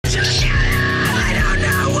I don't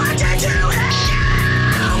know what to do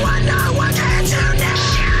here. No one know what to do now.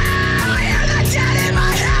 I hear the dead in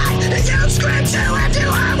my head. And you scream too if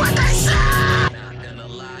you heard what they said. Not gonna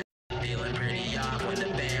lie, feeling pretty off when the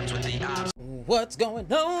band's with the ops. What's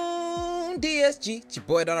going on, DSG? It's your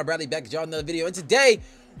boy DarrnellBradley back at y'all another video, and today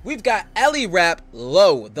we've got Ellie rap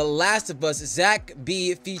Low, The Last of Us, Zach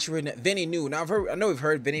B featuring Vinny New. Now I know we've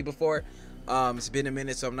heard Vinny before. It's been a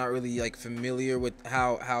minute, so I'm not really like familiar with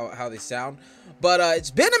how they sound. But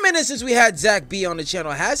it's been a minute since we had Zach B on the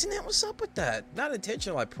channel, hasn't it? What's up with that? Not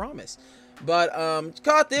intentional, I promise. But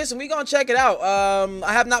caught this and we gonna check it out.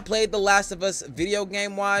 I have not played The Last of Us video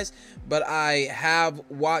game wise, but I have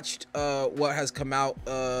watched what has come out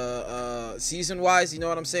season wise, you know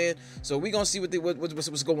what I'm saying? So we gonna see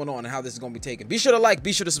what's going on and how this is gonna be taken. Be sure to like,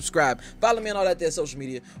 be sure to subscribe, follow me on all that there social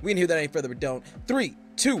media. We in here that ain't further ado. 3,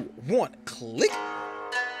 2, 1, click.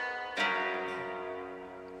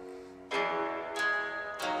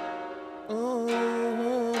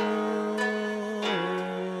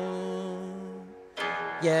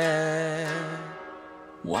 Yeah.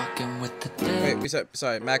 Walking with the dead. Wait,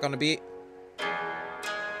 sorry, Mac on the beat.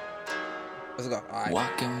 Let's go. All right.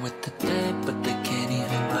 Walking with the dead, but they can't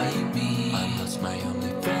even bite me. I lost my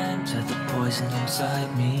only friend to the poison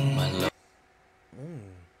inside me.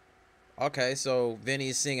 Okay, so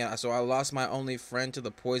Vinny's singing. So I lost my only friend to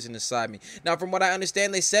the poison inside me. Now, from what I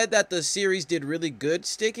understand, they said that the series did really good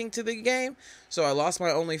sticking to the game. So I lost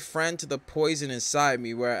my only friend to the poison inside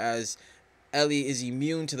me, whereas Ellie is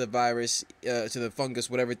immune to the virus, to the fungus,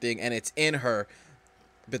 whatever thing, and it's in her,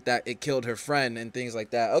 but that it killed her friend and things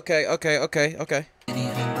like that. Okay.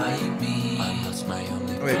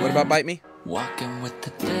 Wait, what about bite me? Walking with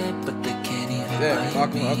the dead, but they can't even Yeah,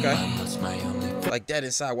 bite me. okay. I lost my only Like dead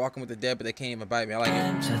inside, walking with the dead, but they can't even bite me. I like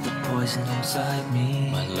it. to the poison inside me.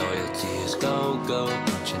 My loyalty is go,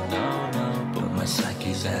 don't you know, but my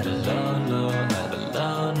psyche's at a low,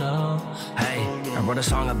 Hey, I wrote a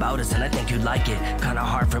song about us and I think you'd like it. Kinda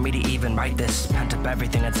hard for me to even write this. Pent up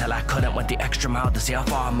everything until I couldn't. Went the extra mile to see how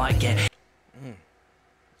far I might get.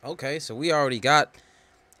 Okay, so we already got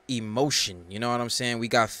emotion, you know what I'm saying? We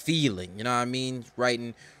got feeling, you know what I mean?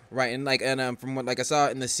 Writing like, and from what, like I saw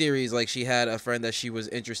in the series, like she had a friend that she was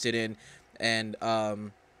interested in, and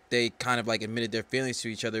they kind of like admitted their feelings to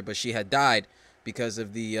each other, but she had died because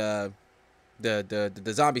of the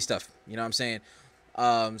zombie stuff, you know what I'm saying?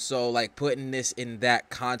 So like putting this in that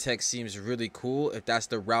context seems really cool if that's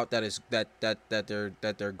the route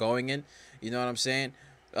that they're going in, you know what I'm saying?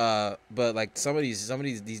 But like some of these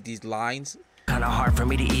lines, Kinda hard for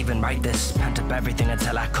me to even write this. Pent up everything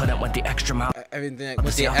until I couldn't. Went the extra mile. everything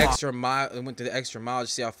went the extra mile. It went to the extra mile to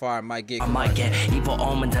see how far I might get. I might get evil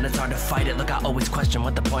omens and it's hard to fight it. Look, I always question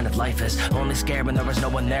what the point of life is. Only scared when there was no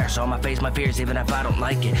one there, so I'ma face my fears even if I don't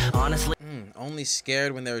like it. Honestly, Only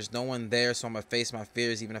scared when there's no one there, so I'm gonna face my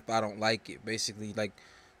fears even if I don't like it. Basically, like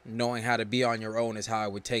knowing how to be on your own is how I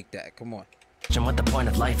would take that. Come on. what the point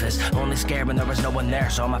of life is. Only scared when there was no one there,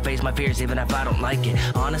 so I'ma face my fears even if I don't like it.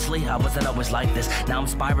 Honestly, I wasn't always like this. Now I'm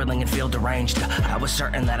spiraling and feel deranged. I was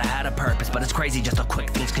certain that I had a purpose, but it's crazy just how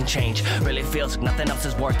quick things can change. Really feels like nothing else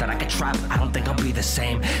is worth that I could try, but I don't think I'll be the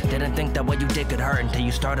same. Didn't think that what you did could hurt until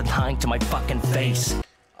you started lying to my fucking face.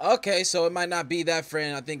 Okay, so it might not be that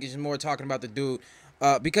friend. I think it's more talking about the dude.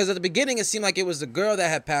 Because at the beginning it seemed like it was the girl that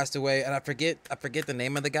had passed away, and I forget the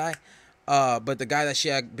name of the guy. But the guy that she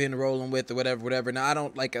had been rolling with or whatever. Now I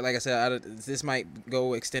don't like I said, this might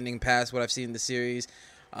go extending past what I've seen in the series.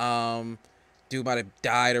 Dude might have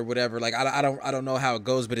died or whatever. Like I don't know how it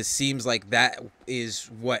goes, but it seems like that is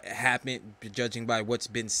what happened, judging by what's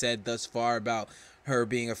been said thus far about her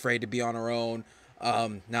being afraid to be on her own.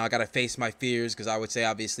 Now I gotta face my fears because I would say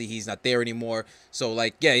obviously he's not there anymore. So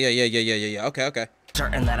like yeah. Okay.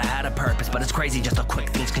 Certain that I had a purpose, but it's crazy just how quick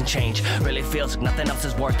things can change. Really feels like nothing else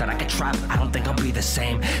is worth that I could try, but I don't think I'll be the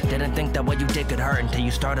same. Didn't think that what you did could hurt until you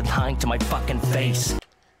started lying to my fucking face.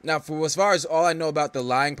 Now for as far as all I know about the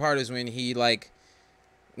lying part is when he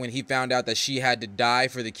found out that she had to die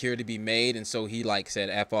for the cure to be made, and so he like said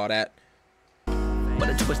F all that. But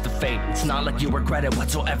a twist of fate, it's not like you regret it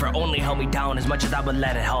whatsoever. Only held me down as much as I would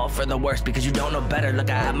let it. All for the worst because you don't know better. Look,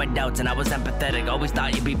 I had my doubts and I was empathetic. Always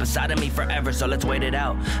thought you'd be beside of me forever, so let's wait it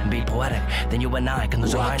out and be poetic. Then you and I can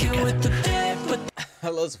lose our mind together.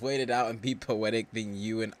 Let's wait it out and be poetic. Then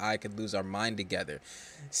you and I could lose our mind together.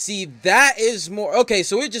 See, that is more okay.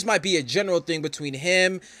 So it just might be a general thing between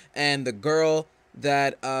him and the girl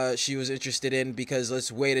that she was interested in, because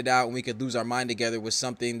let's wait it out and we could lose our mind together was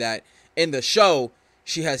something that in the show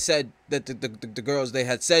she had said that the girls, they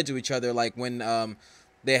had said to each other, like when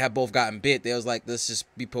they had both gotten bit, they was like, let's just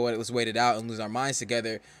be poetic, let's wait it out and lose our minds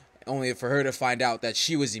together, only for her to find out that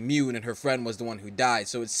she was immune and her friend was the one who died.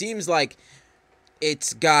 So it seems like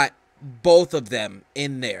it's got both of them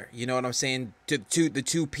in there, you know what I'm saying, the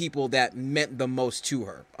two people that meant the most to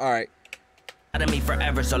her. All right, Out of me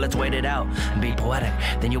forever, so let's wait it out and be poetic.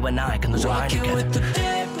 Then you and I can lose our mind Walking together. with the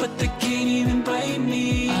dead, but they can't even blame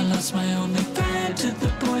me. I lost my only friend to the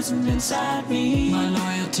poison inside me. My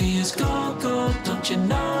loyalty is gold, gold, don't you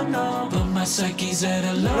know, no. But my psyche's at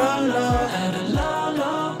a low, low, at a low,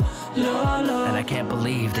 low, low, low. And I can't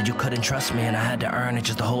believe that you couldn't trust me and I had to earn it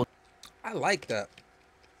just to hold. I like that.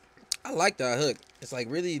 I like that hook. It's like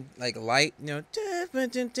really like light, you know,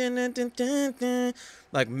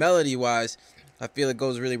 like melody wise. I feel it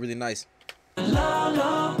goes really, really nice. And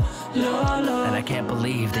I can't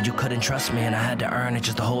believe that you couldn't trust me and I had to earn it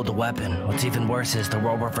just to hold the weapon. What's even worse is the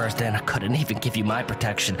role reversed and I couldn't even give you my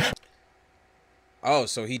protection. Oh,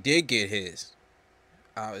 so he did get his.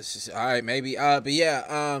 It's just, all right, maybe. But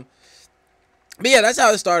yeah, that's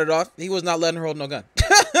how it started off. He was not letting her hold no gun.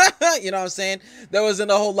 You know what I'm saying? There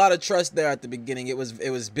wasn't a whole lot of trust there at the beginning. It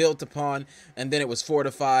was built upon, and then it was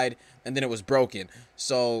fortified, and then it was broken.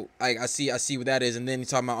 So I see what that is. And then you're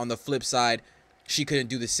talking about on the flip side, she couldn't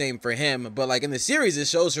do the same for him. But like in the series, it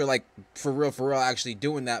shows her like for real actually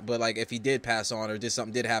doing that. But like if he did pass on or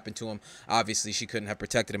something did happen to him, obviously she couldn't have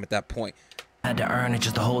protected him at that point. I had to earn it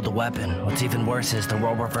just to hold the weapon. What's even worse is the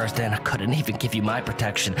role reversed and I couldn't even give you my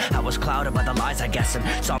protection. I was clouded by the lies I guess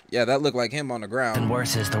and so. Yeah, that looked like him on the ground. And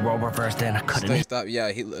worse is the role reversed and I couldn't Stop. Yeah,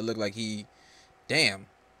 it looked like he, damn,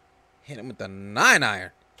 hit him with the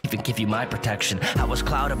 9-iron. even give you my protection. I was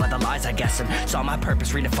clouded by the lies I guess and saw my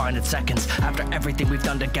purpose redefined in seconds. After everything we've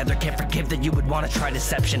done together, can't forgive that you would want to try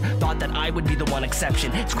deception. Thought that I would be the one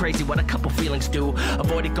exception. It's crazy what a couple feelings do.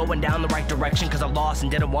 Avoided going down the right direction cause I lost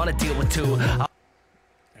and didn't want to deal with two.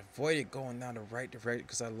 Avoided going down the right direction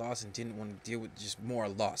because I lost and didn't want to deal with just more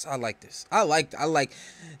loss. I like this. I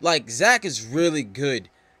like Zach is really good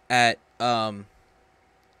at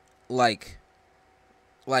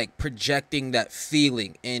like projecting that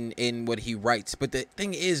feeling in what he writes. But the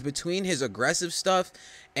thing is, between his aggressive stuff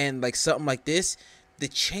and like something like this, the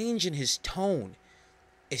change in his tone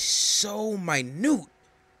is so minute,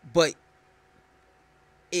 but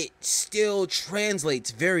it still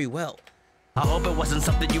translates very well. I hope it wasn't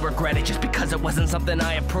something you regretted just because it wasn't something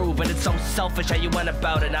I approve. And it's so selfish how you went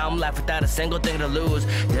about it. Now I'm left without a single thing to lose.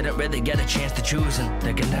 Didn't really get a chance to choose and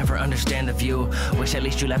they can never understand the view. Wish at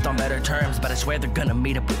least you left on better terms, but I swear they're gonna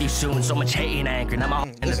meet up with you soon. So much hate and anger, now I'm all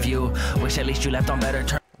in the view. Wish at least you left on better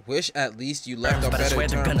terms. Wish at least you left on better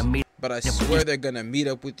terms. But I swear they're gonna meet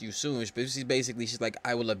up with you soon. Basically, she's like,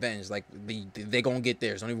 I will avenge. Like, they gonna get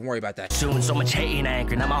theirs. Don't even worry about that. Soon, so much hate and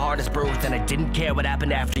anger. Now my heart is bruised, and I didn't care what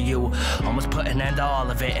happened after you. Almost put an end to all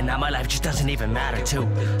of it, and now my life just doesn't even matter too.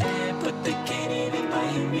 But they can't even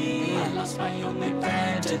blame me. I lost my only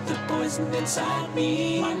friend to the poison inside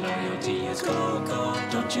me. My loyalty is gold, gold,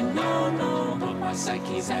 don't you know, no. But my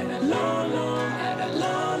psyche's at a low, low, at a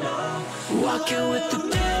low, low. Walking with the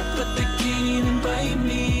dead, but they can't even blame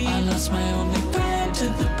me. I lost my only friend to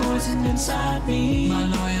the poison inside me. My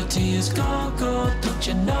loyalty is gold, gold, don't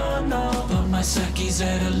you know, no. But my psyche's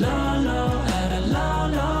at a low, low, at a low,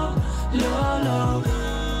 low, low, low.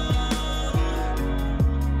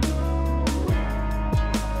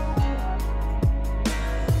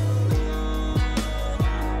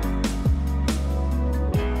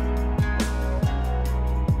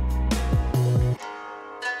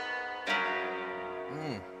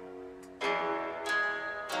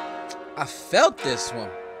 I felt this one.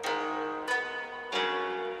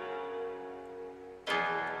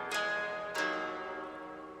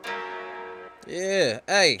 Yeah,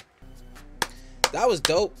 hey, that was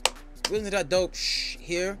dope. Wasn't that dope?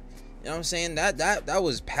 Here, you know what I'm saying? That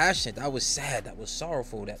was passionate. That was sad. That was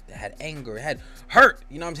sorrowful. That had anger. It had hurt.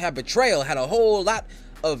 You know what I'm saying? Had betrayal. Had a whole lot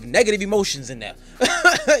of negative emotions in there.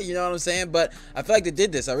 You know what I'm saying? But I feel like they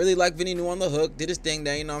did this. I really like Vinny New on the hook. Did his thing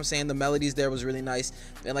there. You know what I'm saying? The melodies there was really nice.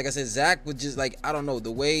 And like I said, Zach was just like, I don't know,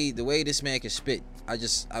 the way this man can spit.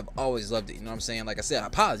 I've always loved it. You know what I'm saying? Like I said, I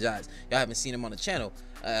apologize. Y'all haven't seen him on the channel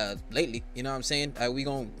lately. You know what I'm saying? We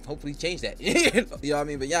gonna hopefully change that. You know what I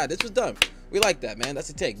mean? But yeah, this was done. We like that, man.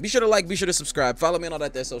 That's a take. Be sure to like, be sure to subscribe. Follow me on all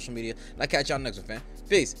that there social media. And I'll catch y'all next one, fam.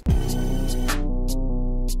 Peace.